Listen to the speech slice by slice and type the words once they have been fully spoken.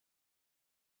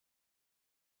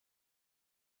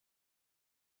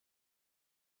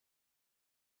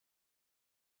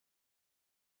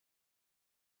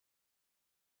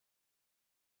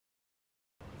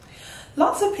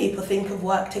Lots of people think of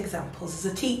worked examples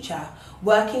as a teacher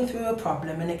working through a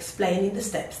problem and explaining the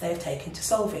steps they have taken to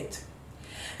solve it.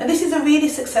 And this is a really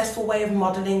successful way of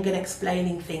modelling and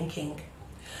explaining thinking.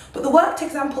 But the worked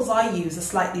examples I use are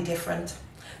slightly different.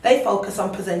 They focus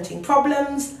on presenting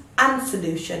problems and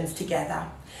solutions together.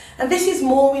 And this is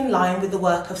more in line with the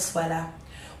work of Sweller,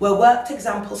 where worked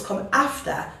examples come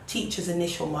after teachers'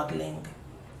 initial modelling.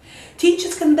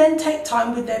 Teachers can then take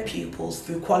time with their pupils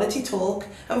through quality talk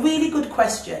and really good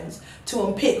questions to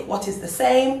unpick what is the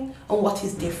same and what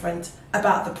is different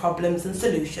about the problems and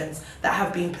solutions that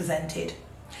have been presented.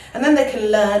 And then they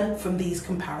can learn from these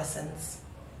comparisons.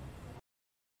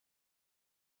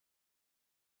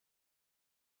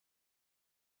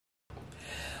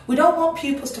 We don't want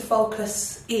pupils to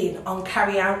focus in on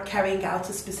carrying out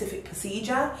a specific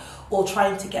procedure or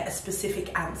trying to get a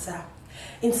specific answer.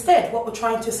 Instead, what we're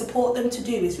trying to support them to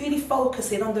do is really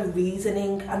focus in on the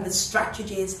reasoning and the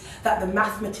strategies that the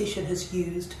mathematician has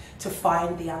used to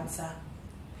find the answer.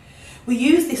 We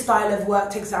use this style of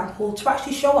worked example to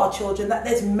actually show our children that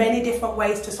there's many different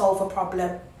ways to solve a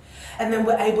problem, and then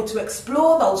we're able to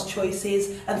explore those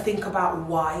choices and think about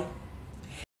why.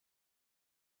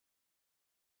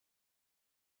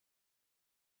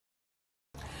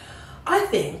 I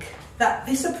think that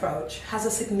this approach has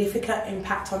a significant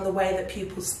impact on the way that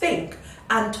pupils think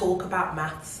and talk about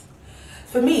maths.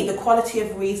 For me, the quality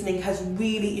of reasoning has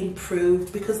really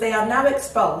improved because they are now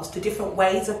exposed to different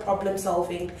ways of problem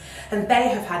solving, and they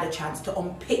have had a chance to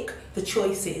unpick the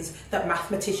choices that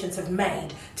mathematicians have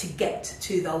made to get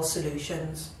to those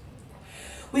solutions.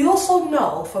 We also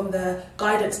know from the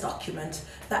guidance document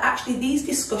that actually these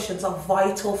discussions are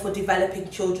vital for developing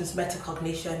children's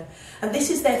metacognition, and this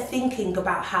is their thinking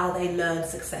about how they learn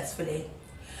successfully.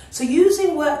 So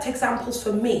using worked examples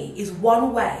for me is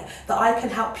one way that I can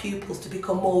help pupils to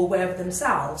become more aware of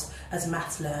themselves as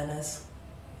maths learners.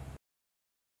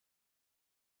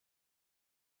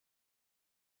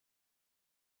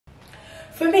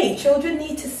 For me, children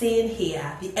need to see and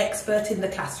hear the expert in the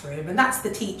classroom, and that's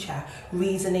the teacher,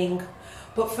 reasoning.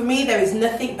 But for me, there is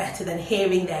nothing better than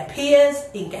hearing their peers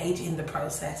engage in the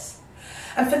process.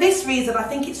 And for this reason, I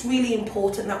think it's really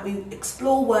important that we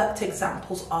explore worked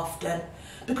examples often,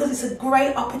 because it's a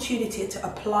great opportunity to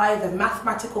apply the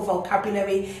mathematical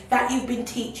vocabulary that you've been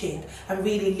teaching and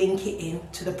really link it in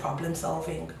to the problem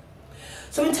solving.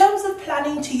 So in terms of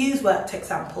planning to use worked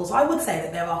examples, I would say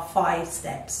that there are 5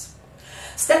 steps.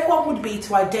 Step 1 would be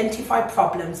to identify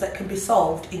problems that can be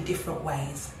solved in different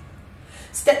ways.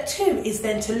 Step 2 is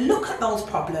then to look at those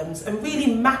problems and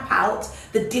really map out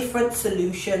the different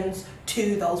solutions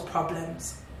to those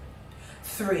problems.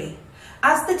 3,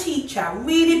 as the teacher,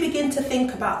 really begin to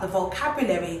think about the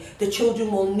vocabulary the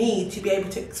children will need to be able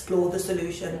to explore the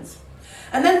solutions.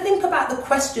 And then think about the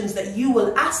questions that you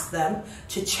will ask them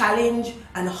to challenge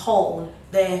and hone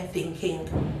their thinking.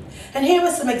 And here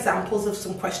are some examples of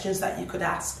some questions that you could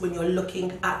ask when you're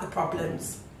looking at the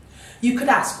problems. You could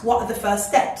ask, what are the first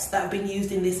steps that have been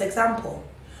used in this example?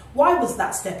 Why was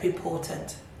that step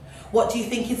important? What do you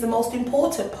think is the most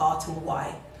important part and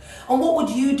why? And what would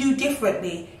you do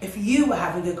differently if you were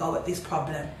having a go at this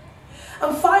problem?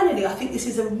 And finally, I think this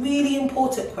is a really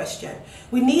important question.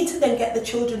 We need to then get the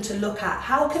children to look at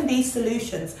how can these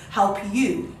solutions help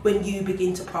you when you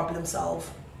begin to problem solve.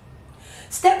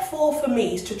 Step 4 for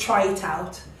me is to try it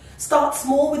out. Start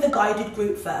small with a guided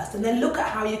group first, and then look at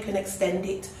how you can extend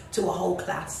it to a whole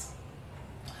class.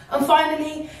 And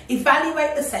finally,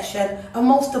 evaluate the session, and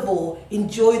most of all,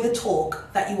 enjoy the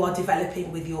talk that you are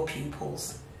developing with your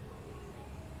pupils.